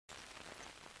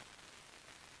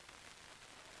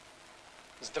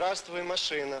Здравствуй,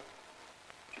 машина.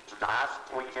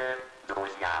 Здравствуйте,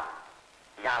 друзья.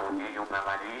 Я умею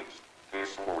говорить и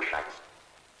слушать.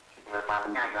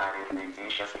 Выполняю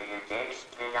арифметические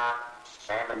действия с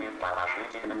целыми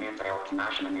положительными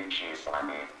трехзначными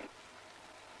числами.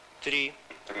 3.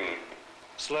 3.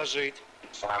 Сложить.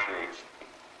 Сложить.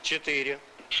 4.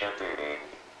 4.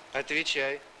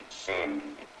 Отвечай.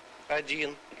 7.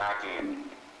 1.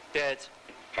 1. 5.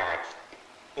 5.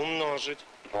 Умножить.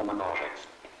 Умножить.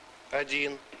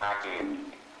 1.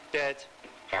 1. 5.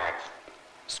 5.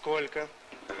 Сколько?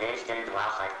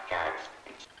 225.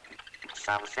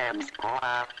 Совсем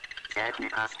скоро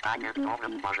техника станет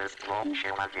новым божеством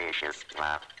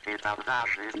человечества. И тогда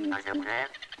жизнь на Земле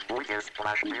будет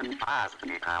сплошным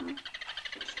праздником.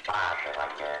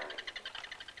 Спрашивайте.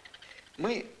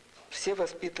 Мы все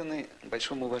воспитаны в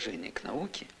большом уважении к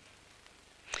науке,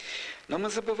 но мы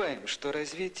забываем, что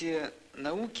развитие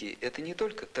науки – это не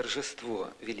только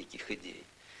торжество великих идей,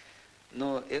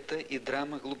 но это и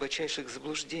драма глубочайших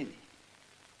заблуждений.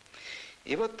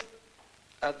 И вот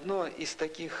одно из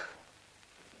таких,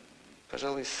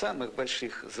 пожалуй, самых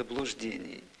больших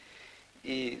заблуждений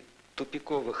и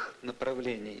тупиковых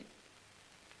направлений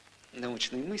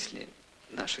научной мысли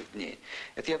наших дней,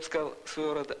 это, я бы сказал,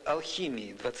 своего рода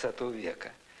алхимии XX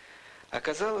века,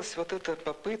 оказалась вот эта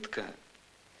попытка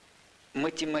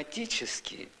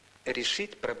математически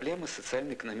решить проблемы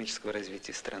социально-экономического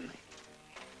развития страны.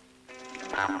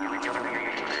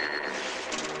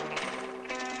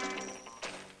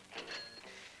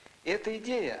 Эта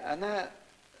идея, она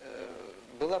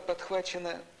была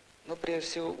подхвачена, прежде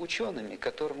всего, учеными,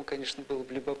 которому, конечно, было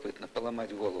бы любопытно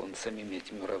поломать голову над самими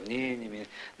этими уравнениями,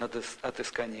 над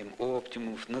отысканием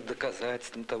оптимумов, над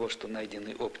доказательством того, что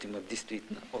найденный оптимум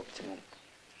действительно оптимум.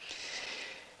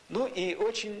 Ну и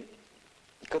очень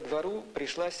ко двору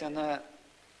пришлась она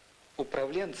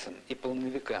управленцам и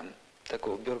полновикам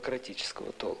такого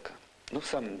бюрократического толка. В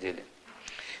самом деле,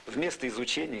 вместо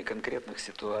изучения конкретных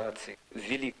ситуаций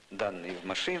ввели данные в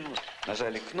машину,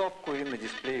 нажали кнопку и на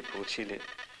дисплее получили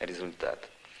результат.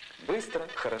 Быстро,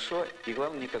 хорошо и,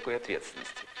 главное, никакой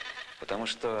ответственности. Потому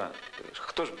что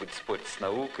кто же будет спорить с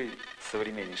наукой, с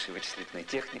современнейшей вычислительной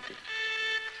техникой?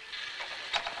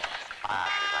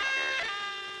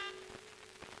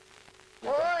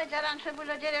 Ой, да раньше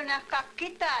было в деревнях, как в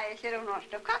Китае все равно,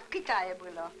 что как в Китае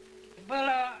было.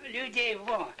 Было людей,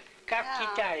 как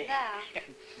в Китае. Да.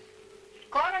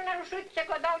 Скоро нарушится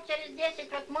годов через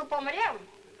 10, вот мы помрем.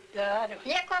 Да.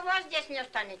 Никого здесь не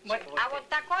останется. А вот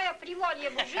такое приволье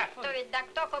бы жить, то ведь да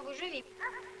кто бы живи.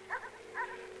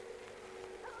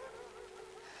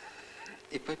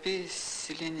 Эпопея с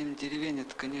селением деревень –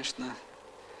 это, конечно,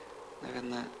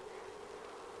 наверное,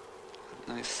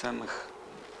 одно из самых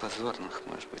позорных,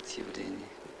 может быть, явлений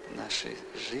нашей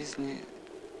жизни.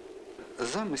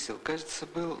 Замысел, кажется,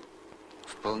 был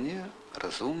вполне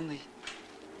разумный.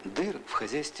 Дыр в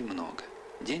хозяйстве много,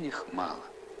 денег мало.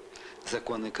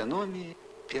 Закон экономии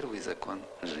 – первый закон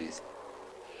жизни.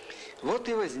 Вот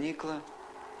и возникла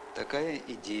такая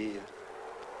идея.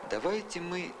 Давайте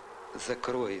мы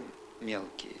закроем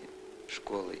мелкие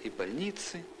школы и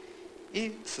больницы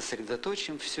и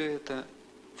сосредоточим все это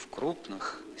в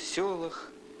крупных селах,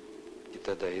 и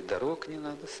тогда и дорог не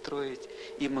надо строить,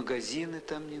 и магазины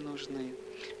там не нужны.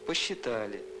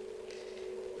 Посчитали,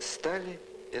 стали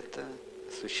это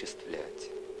осуществлять.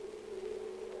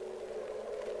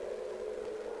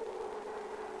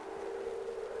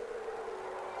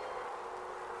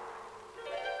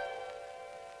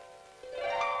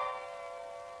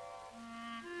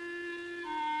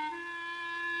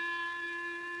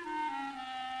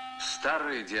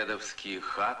 Старые дедовские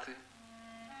хаты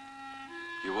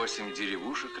и 8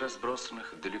 деревушек,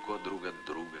 разбросанных далеко друг от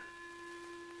друга.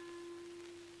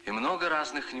 И много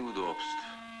разных неудобств.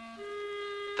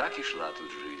 Так и шла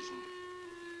тут жизнь.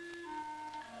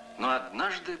 Но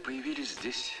однажды появились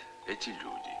здесь эти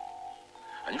люди.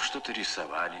 Они что-то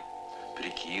рисовали,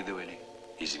 прикидывали,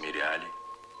 измеряли.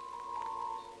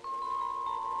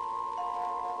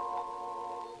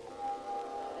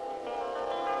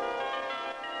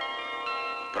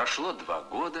 Прошло 2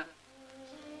 года,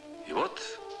 и вот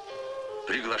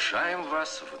приглашаем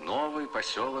вас в новый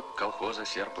поселок колхоза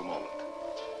 «Серп и молот».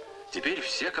 Теперь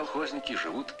все колхозники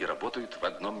живут и работают в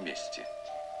одном месте.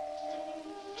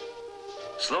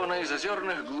 Словно из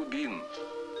озерных глубин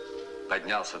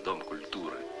поднялся Дом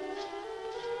культуры.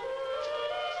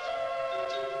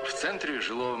 В центре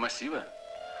жилого массива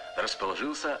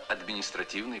расположился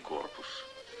административный корпус.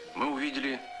 Мы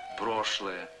увидели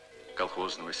прошлое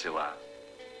колхозного села.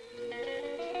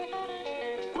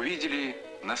 Увидели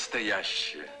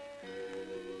настоящее.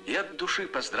 И от души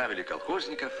поздравили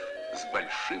колхозников с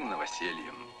большим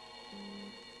новосельем.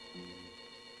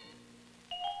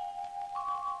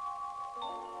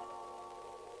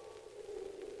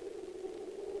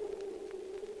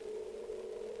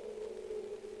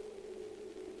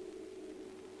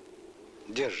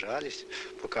 Держались,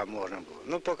 пока можно было.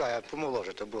 Ну, пока я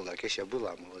помоложе-то был, так еще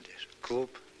была молодежь. Клуб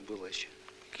было еще,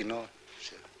 кино,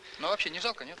 все. Ну, вообще не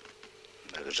жалко, нет?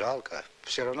 Жалко,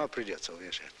 все равно придется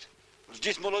уезжать.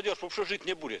 Здесь молодежь вообще жить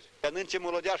не будет. А нынче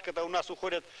молодежь, когда у нас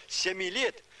уходят с 7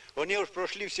 лет, они уж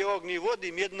прошли все огни и воды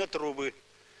и медные трубы.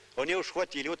 Они уж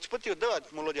хватили. Вот смотрите, давайте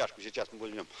молодежку сейчас мы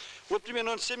возьмем. Вот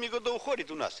примерно он с 7 годов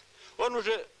уходит у нас. Он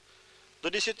уже до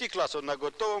 10 классов на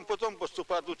готов, он потом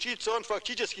поступает учиться, он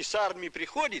фактически с армии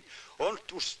приходит, он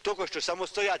уж только что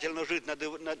самостоятельно жить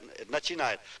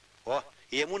начинает. О,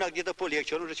 и ему на где-то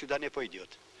полегче, он уже сюда не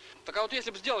пойдет. Так а вот если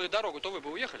бы сделали дорогу, то вы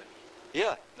бы уехали?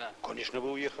 Я? Да. Конечно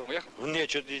бы уехал. Уехал?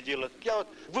 Нечего здесь делать. Я вот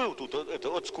был тут,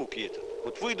 от скуки это.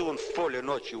 Вот выйду он в поле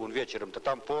ночью, он вечером, то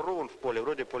там пору, он в поле,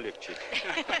 вроде полегче.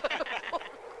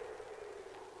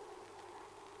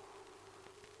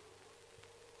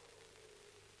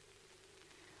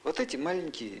 Вот эти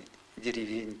маленькие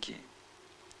деревеньки,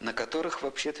 на которых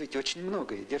вообще-то ведь очень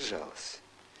многое держалось,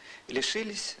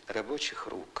 лишились рабочих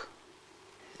рук.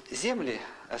 Земли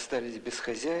остались без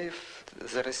хозяев,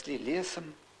 заросли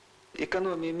лесом.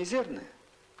 Экономия мизерная,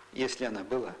 если она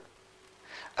была,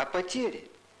 а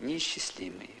потери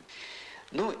неисчислимые.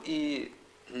 Ну и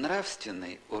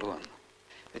нравственный урон.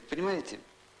 Ведь, понимаете,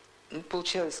 ну,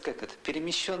 получалось как это,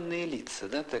 перемещенные лица,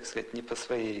 да, так сказать, не по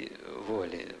своей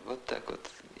воле. Вот так вот,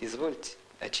 извольте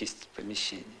очистить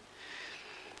помещение.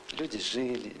 Люди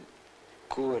жили,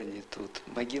 корни тут,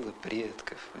 могила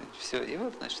предков, все. И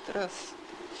вот, значит, раз.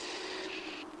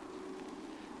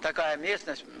 Такая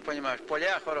местность, понимаешь,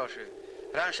 поля хорошие.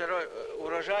 Раньше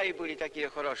урожаи были такие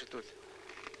хорошие тут.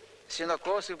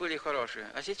 Сенокосы были хорошие.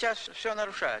 А сейчас все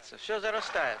нарушается, все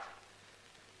зарастает.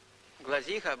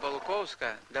 Глазиха,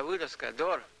 Балуковская, Давыдовская,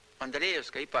 Дор,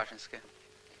 Андреевская и Пашинская.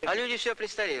 А люди все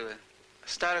престарелые.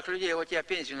 Старых людей, вот я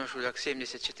пенсию ношу, так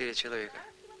 74 человека.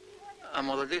 А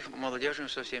молодежи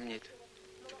совсем нет.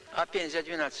 А пенсия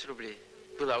 12 рублей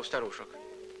была у старушек.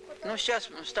 Ну, сейчас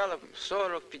стало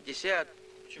 40, 50.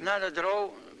 Надо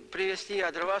дров привезти, а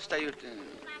дрова встают.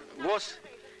 Воз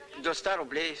до 100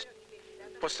 рублей.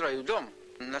 Построю дом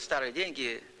на старые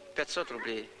деньги 500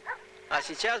 рублей. А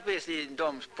сейчас бы, если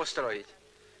дом построить,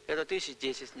 это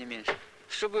 1010, не меньше.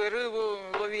 Чтобы рыбу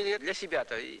ловили для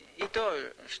себя-то, и то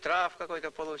штраф какой-то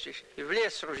получишь. И в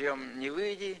лес с ружьем не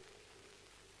выйди.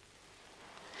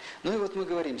 Ну и вот мы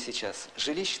говорим сейчас,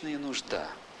 жилищная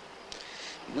нужда.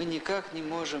 Мы никак не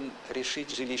можем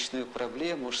решить жилищную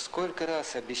проблему, уж сколько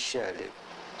раз обещали.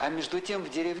 А между тем в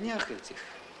деревнях этих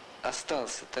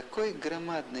остался такой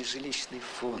громадный жилищный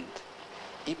фонд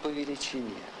и по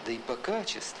величине, да и по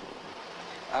качеству.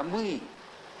 А мы,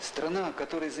 страна,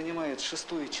 которая занимает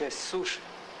 1/6 часть суши,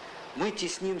 мы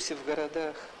теснимся в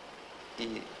городах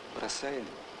и бросаем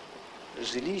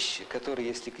жилища, которые,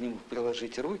 если к нему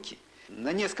приложить руки,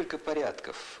 на несколько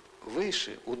порядков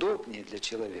выше, удобнее для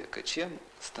человека, чем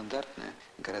стандартная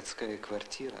городская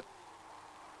квартира.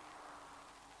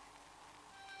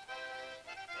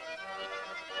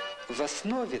 В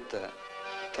основе-то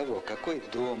того, какой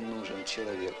дом нужен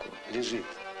человеку, лежит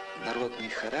народный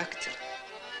характер,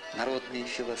 народная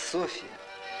философия,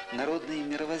 народное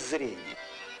мировоззрение.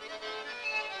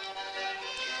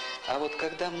 А вот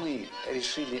когда мы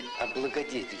решили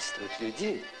облагодетельствовать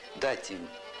людей, дать им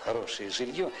хорошее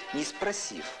жилье, не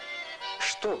спросив,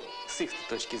 что с их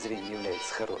точки зрения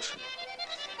является хорошим,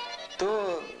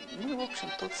 то мы, в общем,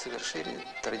 тут совершили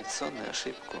традиционную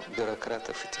ошибку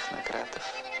бюрократов и технократов.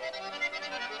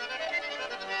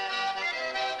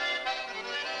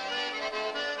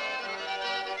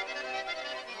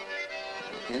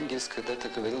 Энгельс когда-то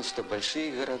говорил, что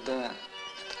большие города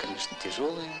 – это, конечно,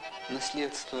 тяжелое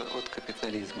наследство от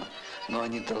капитализма, но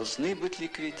они должны быть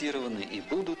ликвидированы и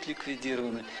будут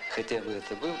ликвидированы, хотя бы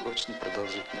это был очень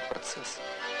продолжительный процесс.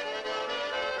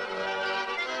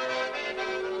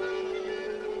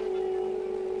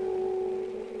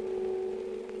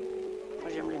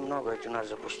 Земли много у нас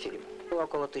запустили.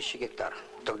 Около 1000 гектар.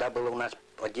 Тогда было у нас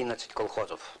 11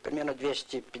 колхозов. Примерно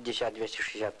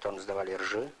 250-260 тонн сдавали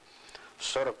ржи,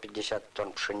 40-50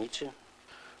 тонн пшеницы,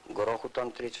 гороху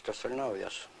тонн 30, остального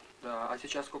вес. Да, а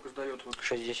сейчас сколько сдает?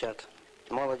 60.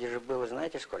 Молодежи было,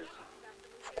 знаете сколько?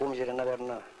 В Кумзере,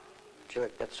 наверное,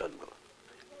 человек 500 было.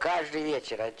 Каждый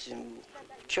вечер,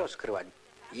 что скрывать,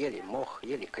 ели мох,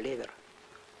 ели клевер.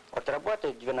 Вот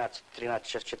работают 12, 13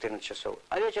 часов, 14 часов,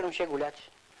 а вечером все гулять.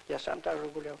 Я сам также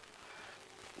гулял.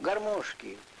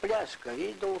 Гармошки, пляска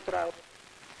и до утра.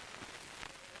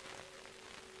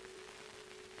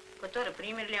 которые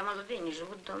примерли, а молодые не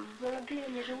живут дома. Молодые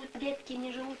не живут, детки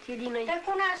не живут единой. Так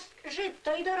у нас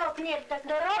жить-то и дорог нет, так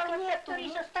дорог нет,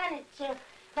 тракторист останется.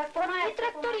 Так и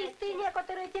трактористы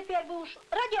некоторые теперь бы уж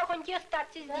радехоньки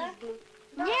остаться здесь бы.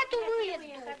 Да, Нету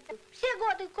выезда. Все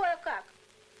годы кое-как.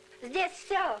 Здесь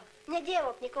все. Ни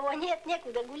девок, никого нет,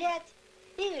 некуда гулять.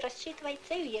 И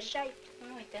рассчитывается, и уезжает.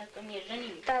 Ну, это мне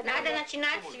женились. Надо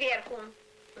начинать сверху.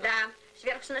 Да,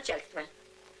 сверху с начальства.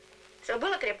 Чтобы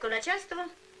было крепкое начальство,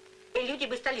 и люди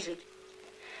бы стали жить.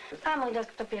 А мы так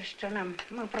теперь что нам?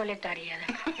 Мы пролетарии.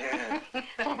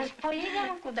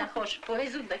 Поедем куда хочешь,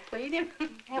 повезут, так поедем.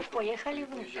 Поехали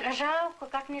бы. Жалко,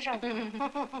 как не жалко.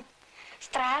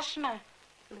 Страшно.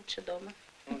 Лучше дома.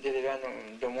 Ну, в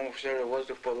деревянном дому все же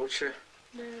воздух получше.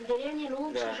 Да, в деревне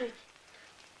лучше Да. жить.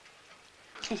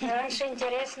 Раньше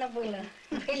интересно было.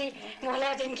 Были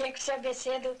молоденькие, все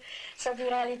беседу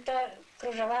собирали, то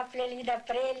кружева плели, да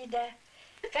прели, да.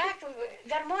 Как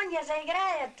гармония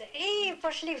заиграет, и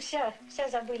пошли, все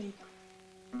забыли.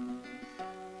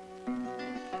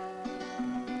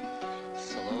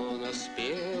 Словно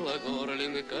спела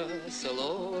горлинка,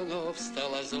 словно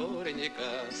встала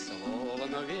зоренька,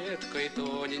 словно веткой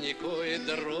тоненькой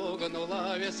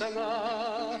дрогнула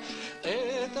весна.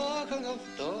 Это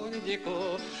в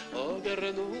тоненько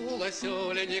обернулась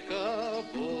оленька,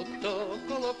 будто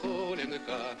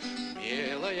колоколенка,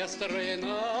 белая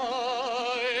стройна.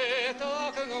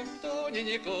 Это в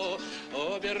тоненько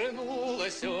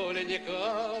обернулась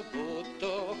оленька,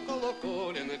 будто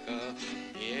колоколенка,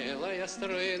 белая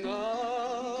стройна.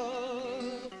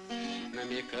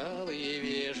 Намекал ей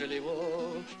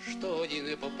вежливо, что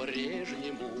один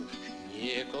по-прежнему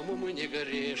некому мне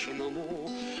грешному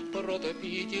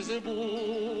протопить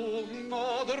избу.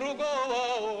 Но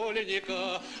другого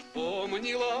оленька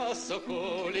помнила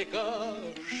соколика,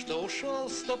 что ушел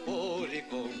с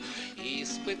топориком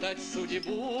испытать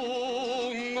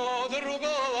судьбу. Но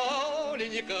другого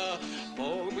оленька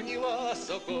помнила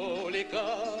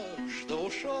соколика, что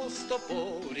ушел с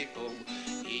топориком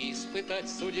испытать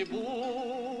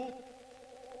судьбу.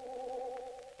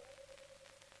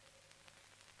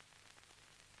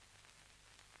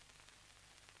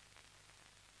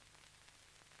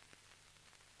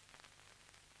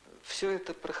 Все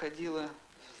это проходило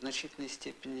в значительной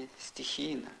степени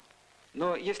стихийно.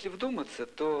 Но если вдуматься,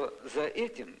 то за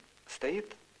этим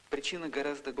стоит причина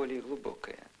гораздо более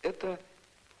глубокая. Это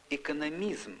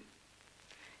экономизм,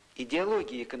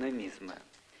 идеология экономизма,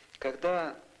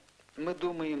 когда мы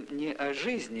думаем не о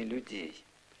жизни людей,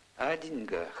 а о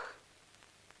деньгах.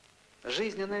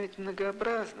 Жизнь, она ведь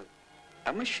многообразна,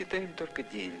 а мы считаем только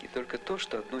деньги, только то,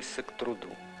 что относится к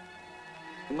труду.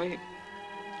 Мы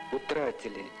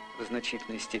утратили в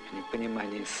значительной степени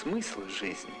понимание смысла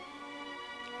жизни,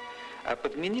 а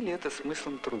подменили это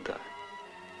смыслом труда.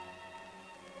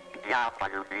 Я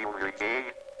полюбил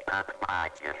людей, как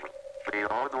матерь,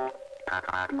 природу, как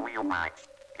родную мать,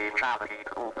 и в жаркий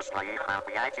круг своих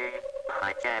объятий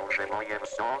хотел живое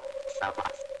все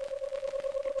собрать.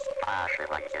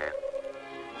 Спрашивайте.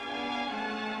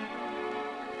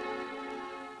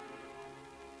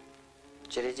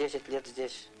 Через 10 лет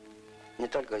здесь, не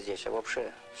только здесь, а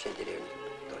вообще все деревни,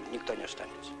 никто не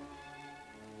останется.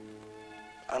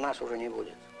 А нас уже не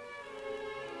будет.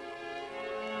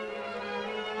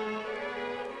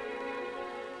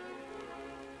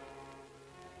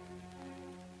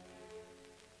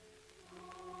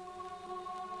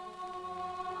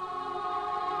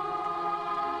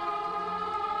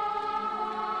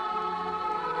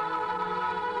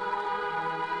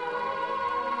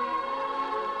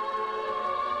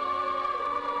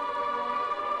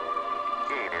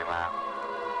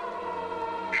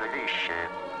 Жилище,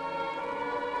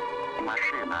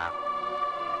 машина.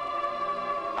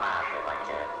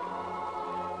 Спрашивайте.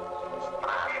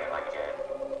 Спрашивайте.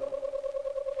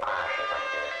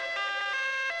 Спрашивайте.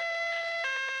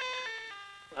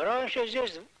 Раньше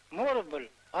здесь море был,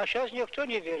 а сейчас никто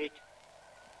не верит.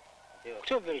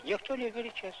 Кто верит? Никто не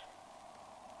верит сейчас.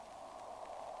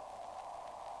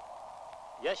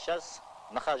 Я сейчас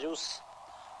нахожусь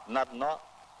на дне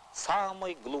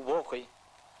самой глубокой,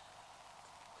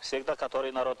 всегда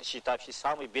который народ считавший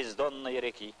самой бездонной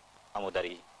реки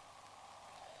Амударьи.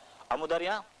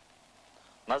 Амударья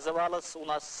называлась у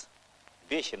нас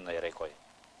вечной рекой.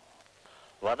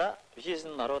 Вода в жизни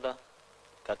народа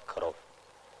как кровь.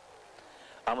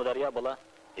 Амударья была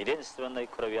единственной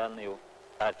кровяной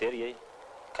артерией,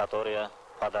 которая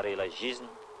подарила жизнь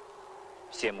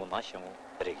всему нашему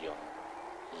региону.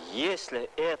 Если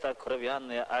эта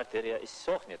кровяная артерия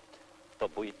иссохнет, то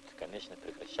будет, конечно,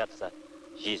 прекращаться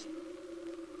жизнь.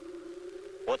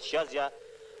 Вот сейчас я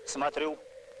смотрю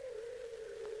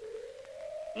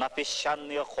на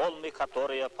песчаные холмы,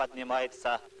 которые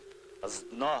поднимаются с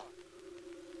дна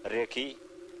реки,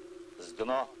 с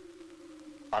дна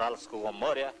Аральского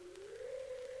моря.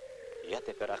 Я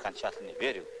теперь окончательно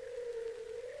верю.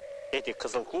 Эти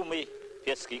козылкумы,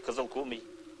 песские козылкумы,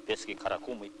 песские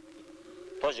каракумы,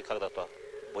 тоже когда-то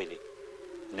были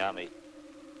днями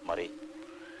морей.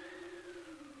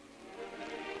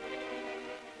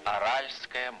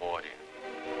 Аральское море.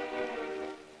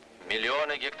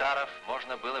 Миллионы гектаров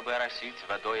можно было бы оросить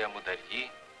водой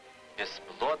Амударьи,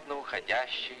 бесплодно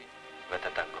уходящей в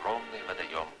этот огромный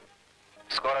водоем.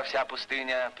 Скоро вся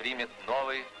пустыня примет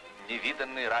новый,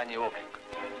 невиданный ранее облик.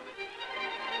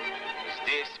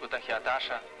 Здесь, у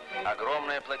Тахиаташа,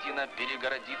 огромная плотина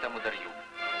перегородит Амударью.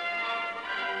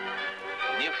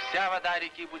 Не вся вода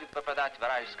реки будет попадать в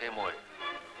Аральское море.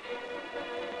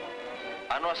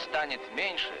 Оно станет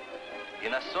меньше, и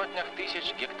на сотнях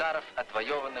тысяч гектаров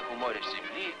отвоеванных у моря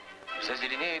земли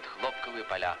зазеленеют хлопковые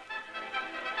поля.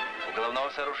 У головного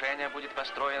сооружения будет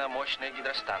построена мощная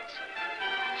гидростанция.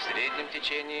 В среднем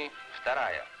течении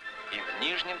вторая, и в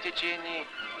нижнем течении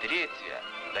третья,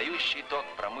 дающий ток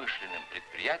промышленным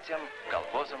предприятиям,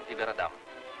 колхозам и городам.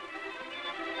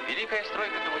 Великая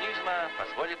стройка коммунизма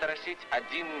позволит оросить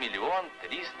 1 миллион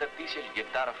 300 тысяч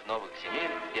гектаров новых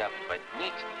земель и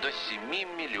обводнить до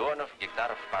 7 миллионов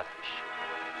гектаров пастбищ.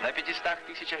 На 500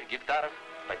 тысячах гектаров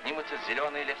поднимутся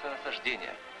зеленые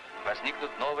лесонасаждения,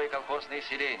 возникнут новые колхозные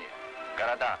селения,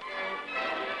 города.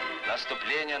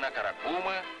 Наступление на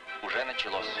Каракумы уже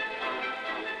началось.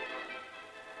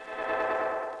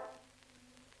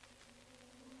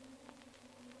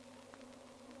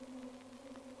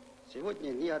 Сегодня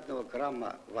ни одного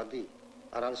грамма воды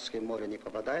в Аральское море не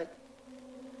попадает.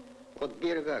 От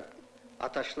берега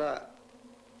отошла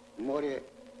море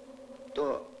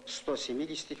до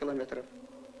 170 километров.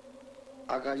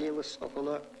 Оголилось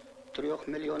около 3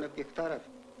 миллионов гектаров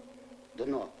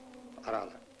дно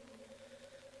Арала.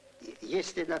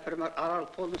 Если, например, Арал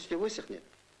полностью высохнет,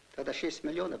 тогда 6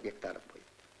 миллионов гектаров будет.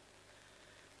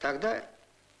 Тогда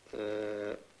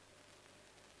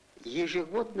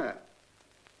ежегодно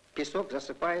песок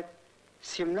засыпает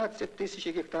 17 тысяч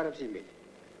гектаров земель.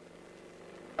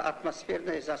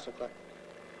 Атмосферная засуха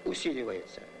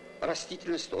усиливается.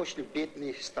 Растительность очень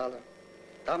бедной стала.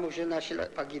 Там уже начала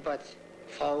погибать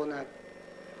фауна,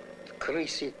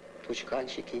 крысы,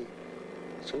 тучканчики,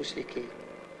 суслики.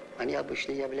 Они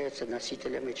обычно являются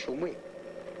носителями чумы.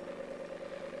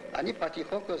 Они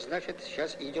потихоньку, значит,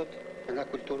 сейчас идет на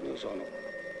культурную зону.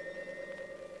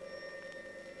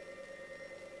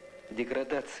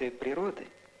 Деградация природы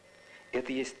 –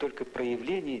 это есть только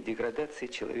проявление деградации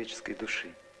человеческой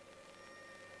души.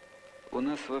 У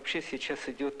нас вообще сейчас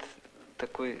идет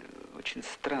такой очень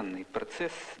странный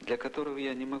процесс, для которого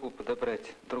я не могу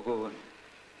подобрать другого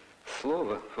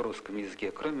слова в русском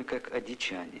языке, кроме как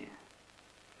одичание.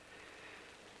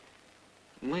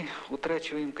 Мы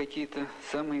утрачиваем какие-то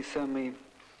самые-самые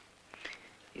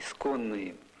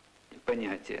исконные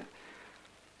понятия.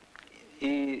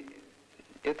 И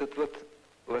этот вот,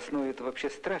 в основе это вообще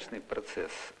страшный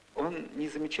процесс, он не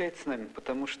замечается нами,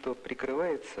 потому что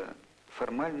прикрывается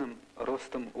формальным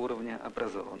ростом уровня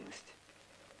образованности.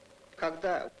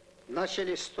 Когда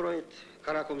начали строить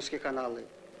Каракумские каналы,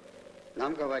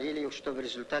 нам говорили, что в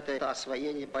результате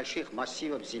освоения больших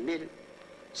массивов земель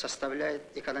составляет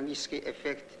экономический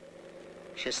эффект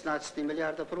 16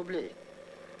 миллиардов рублей.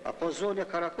 А по зоне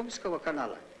Каракумского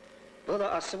канала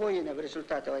было освоено в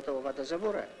результате этого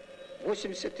водозабора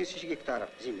 80 тысяч гектаров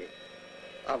земли.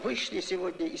 А вышли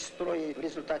сегодня из строя в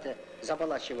результате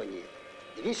заболачивания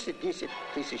 210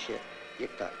 тысяч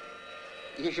гектаров.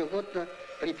 Ежегодно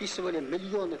приписывали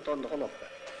миллионы тонн голубка.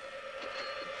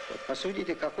 Вот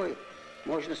посудите, какой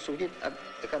можно судить об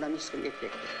экономическом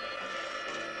эффекте.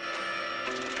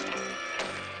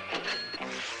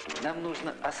 Нам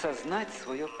нужно осознать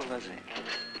свое положение.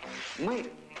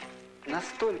 Мы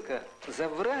настолько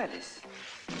заврались,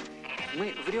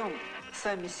 мы врем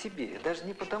сами себе, даже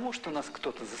не потому, что нас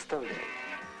кто-то заставляет,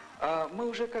 а мы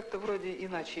уже как-то вроде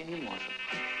иначе не можем.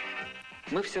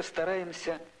 Мы все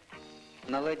стараемся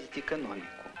наладить экономику,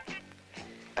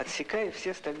 отсекая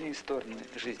все остальные стороны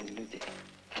жизни людей.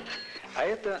 А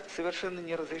это совершенно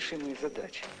неразрешимые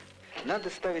задачи. Надо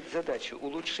ставить задачу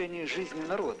улучшения жизни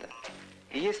народа.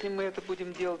 И если мы это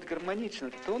будем делать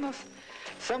гармонично, то у нас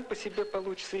сам по себе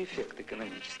получится эффект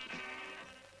экономический.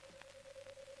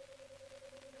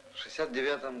 В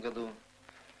 69-м году,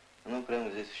 оно прямо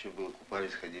здесь еще было,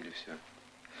 купались, ходили, все.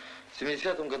 В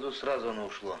 70-м году сразу оно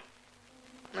ушло,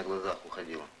 на глазах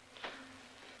уходило.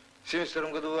 В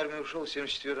 72-м году в армию ушел, в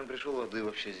 74-м пришел, воды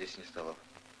вообще здесь не стало.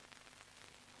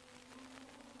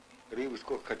 рыбы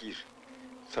сколько хотишь.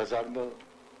 Сазан был,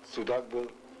 судак был,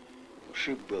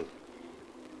 шип был.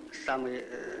 Самый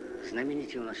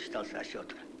знаменитый у нас считался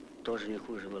осетр. Тоже не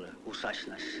хуже было. Усач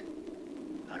наш,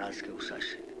 аральский усач.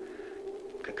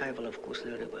 Какая была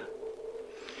вкусная рыба.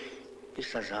 И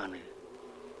сазаны,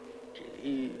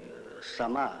 и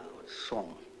сама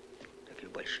сом, такие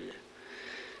большие.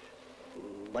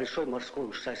 Большой морской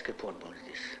ушайский порт был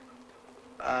здесь.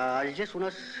 А здесь у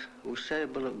нас в Ушае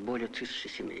было более 1000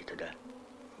 семей тогда.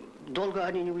 Долго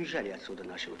они не уезжали отсюда,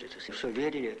 наши вот эти. Все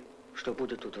верили, что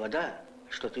будет тут вода,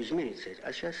 что-то изменится.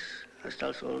 А сейчас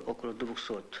осталось около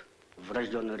 200.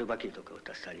 Врожденные рыбаки только вот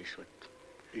остались. Вот.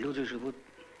 Люди живут,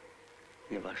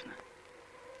 неважно,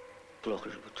 плохо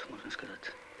живут, можно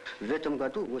сказать. В этом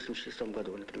году, в 86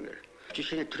 году, например, в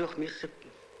течение 3 месяцев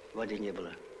воды не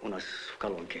было у нас в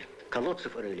колонке.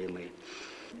 Колодцев рыли мы.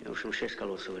 В общем, 6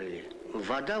 колодцев рыли.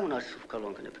 Вода у нас в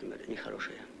колонке, например,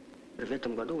 нехорошая. В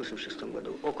этом году, в 86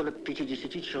 году, около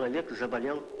 50 человек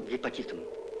заболел гепатитом,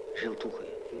 желтухой,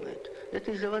 понимаете.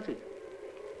 Это из-за воды.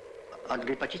 От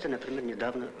гепатита, например,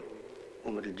 недавно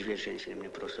умерли 2 женщины, мне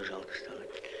просто жалко стало.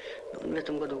 Но в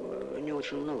этом году не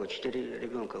очень много, 4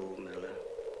 ребенка умерло.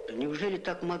 Неужели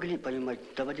так могли, понимаете,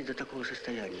 доводить до такого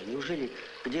состояния? Неужели,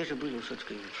 где же были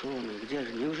все-таки ученые, где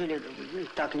же, неужели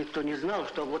так никто не знал,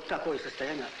 что вот такое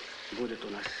состояние будет у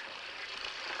нас?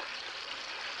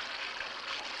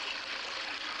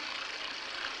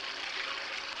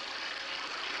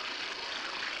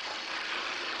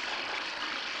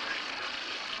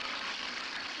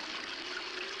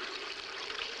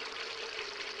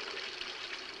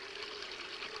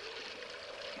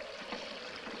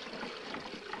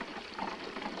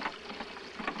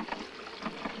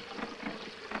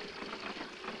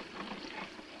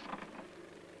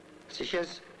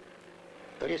 Сейчас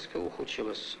резко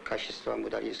ухудшилось качество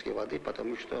мударинской воды,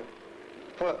 потому что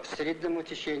по среднему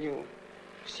течению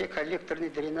все коллекторные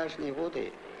дренажные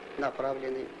воды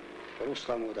направлены в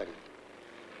русло Мудари.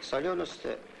 Соленость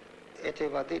этой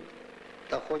воды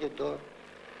доходит до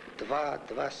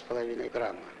 2–2,5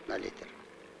 грамма на литр.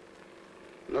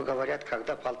 Но говорят,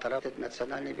 когда 1,5, это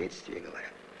национальное бедствие,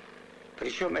 говорят.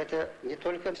 Причем это не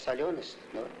только соленость,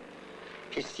 но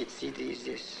пестициды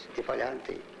здесь,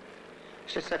 депалянты.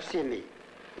 Все со всеми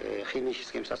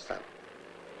химическим составом.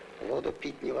 Воду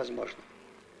пить невозможно.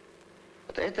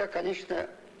 Вот это, конечно,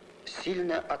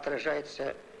 сильно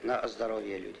отражается на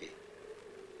здоровье людей.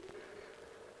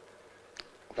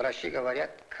 Врачи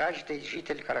говорят, каждый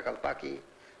житель Каракалпакии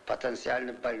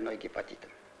потенциально больной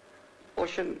гепатитом.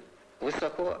 Очень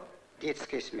высоко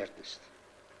детская смертность.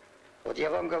 Вот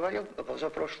я вам говорил, в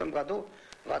прошлом году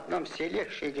в одном селе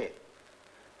Шиге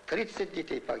 30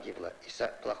 детей погибло из-за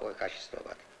плохого качества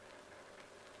воды.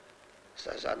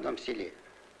 В одном селе,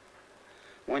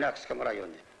 в Муйнакском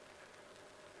районе.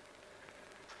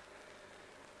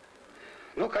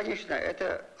 Ну, конечно,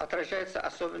 это отражается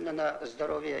особенно на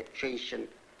здоровье женщин.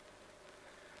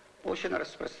 Очень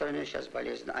распространена сейчас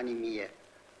болезнь анемия.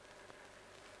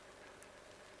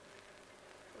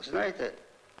 Знаете,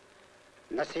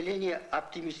 население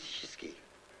оптимистическое.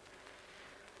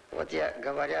 Вот я,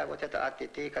 говоря вот это от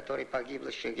детей, которые погибли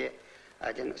в Шиге,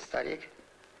 один старик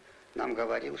нам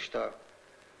говорил, что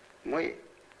мы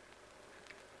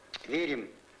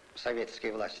верим в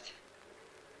советские власти.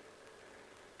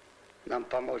 Нам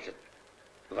поможет.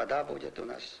 Вода будет у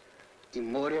нас, и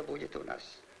море будет у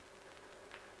нас.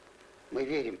 Мы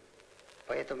верим,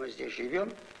 поэтому здесь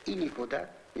живем и никуда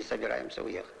не собираемся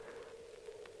уехать.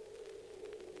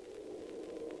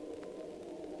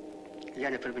 Я,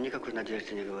 например, никакой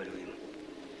надежды не говорю им,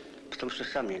 потому что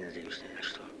сам не надеюсь ни на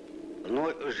что.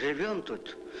 Но живем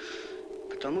тут,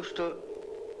 потому что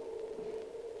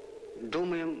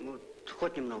думаем, вот,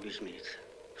 хоть немного изменится.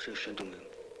 Все еще думаем.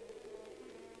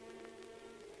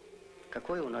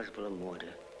 Какое у нас было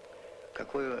море,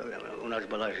 какое у нас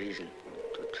была жизнь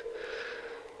тут.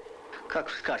 Как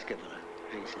в сказке была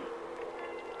жизнь.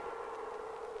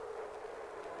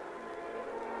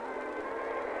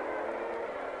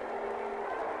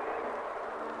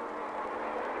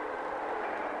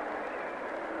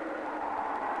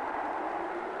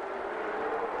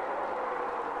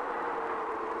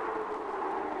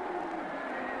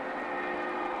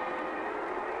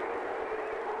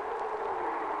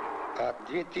 А к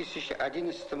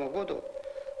 2011 году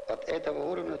от этого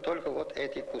уровня только вот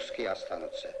эти куски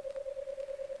останутся.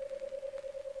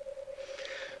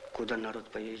 Куда народ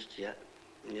поедет, я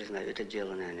не знаю. Это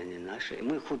дело, наверное, не наше.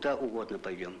 Мы куда угодно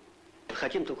пойдем.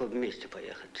 Хотим только вместе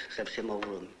поехать со всем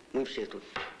аулом. Мы все тут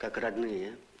как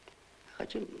родные.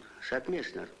 Хотим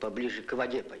совместно, поближе к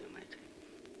воде, понимаете.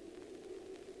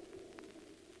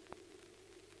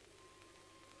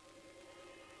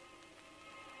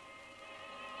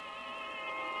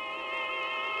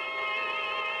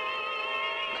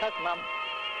 нам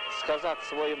сказать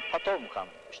своим потомкам,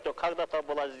 что когда-то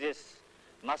была здесь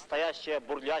настоящая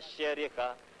бурлящая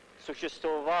река,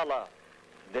 существовало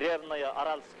древнее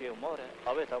Аральское море,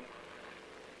 об этом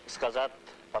сказать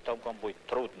потомкам будет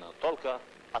трудно, только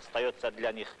остается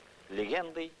для них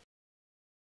легендой.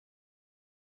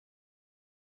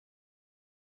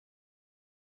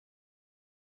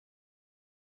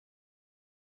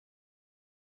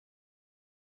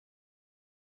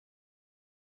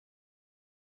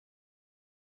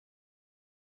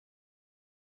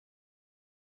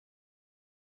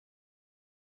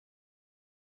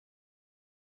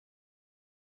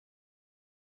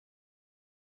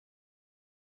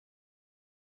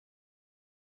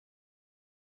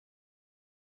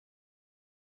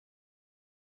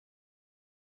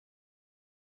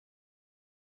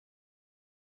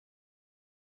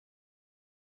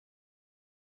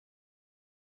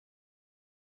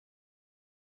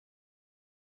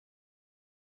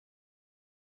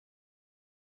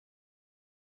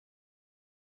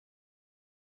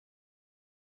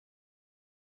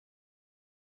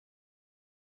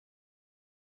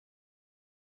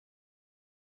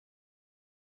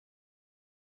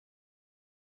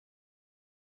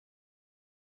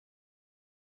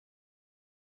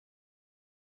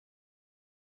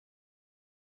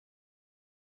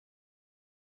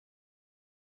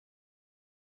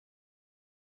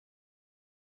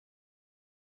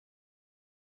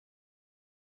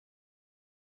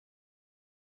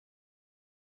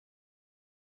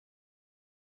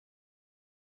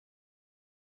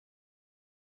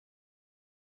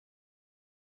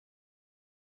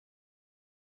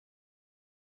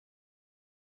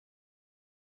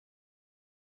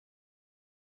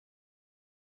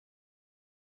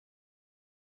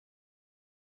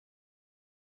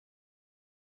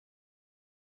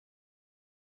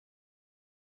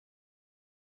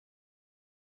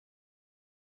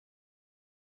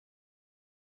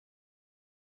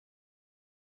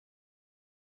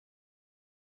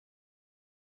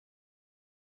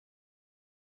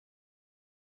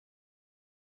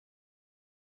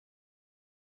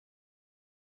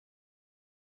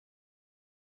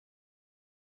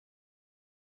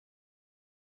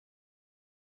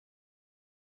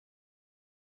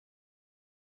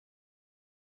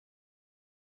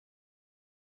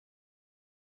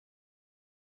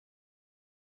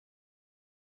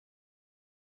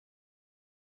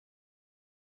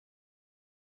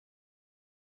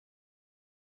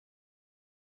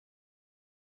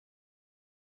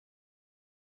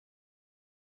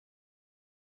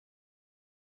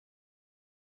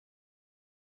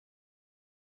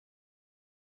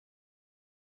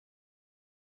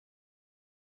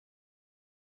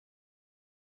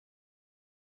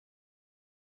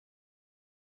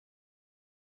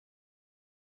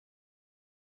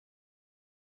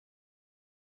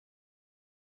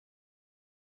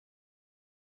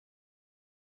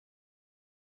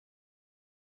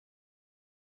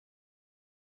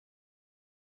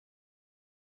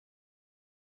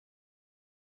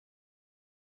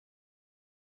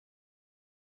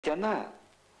 Она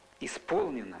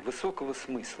исполнена высокого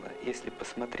смысла, если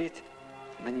посмотреть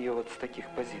на нее вот с таких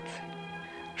позиций,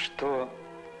 что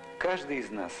каждый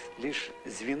из нас лишь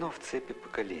звено в цепи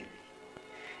поколений.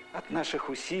 От наших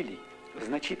усилий в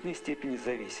значительной степени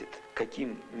зависит,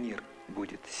 каким мир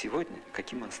будет сегодня,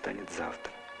 каким он станет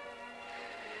завтра.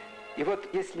 И вот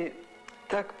если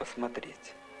так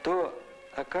посмотреть, то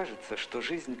окажется, что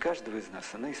жизнь каждого из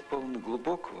нас, она исполнена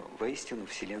глубокого, воистину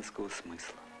вселенского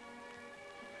смысла.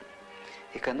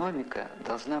 Экономика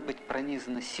должна быть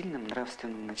пронизана сильным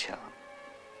нравственным началом.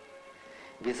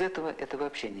 Без этого это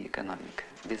вообще не экономика.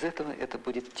 Без этого это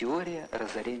будет теория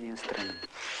разорения страны.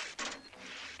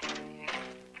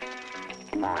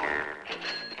 Море,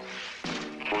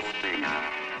 пустыня,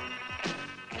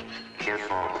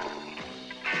 песок,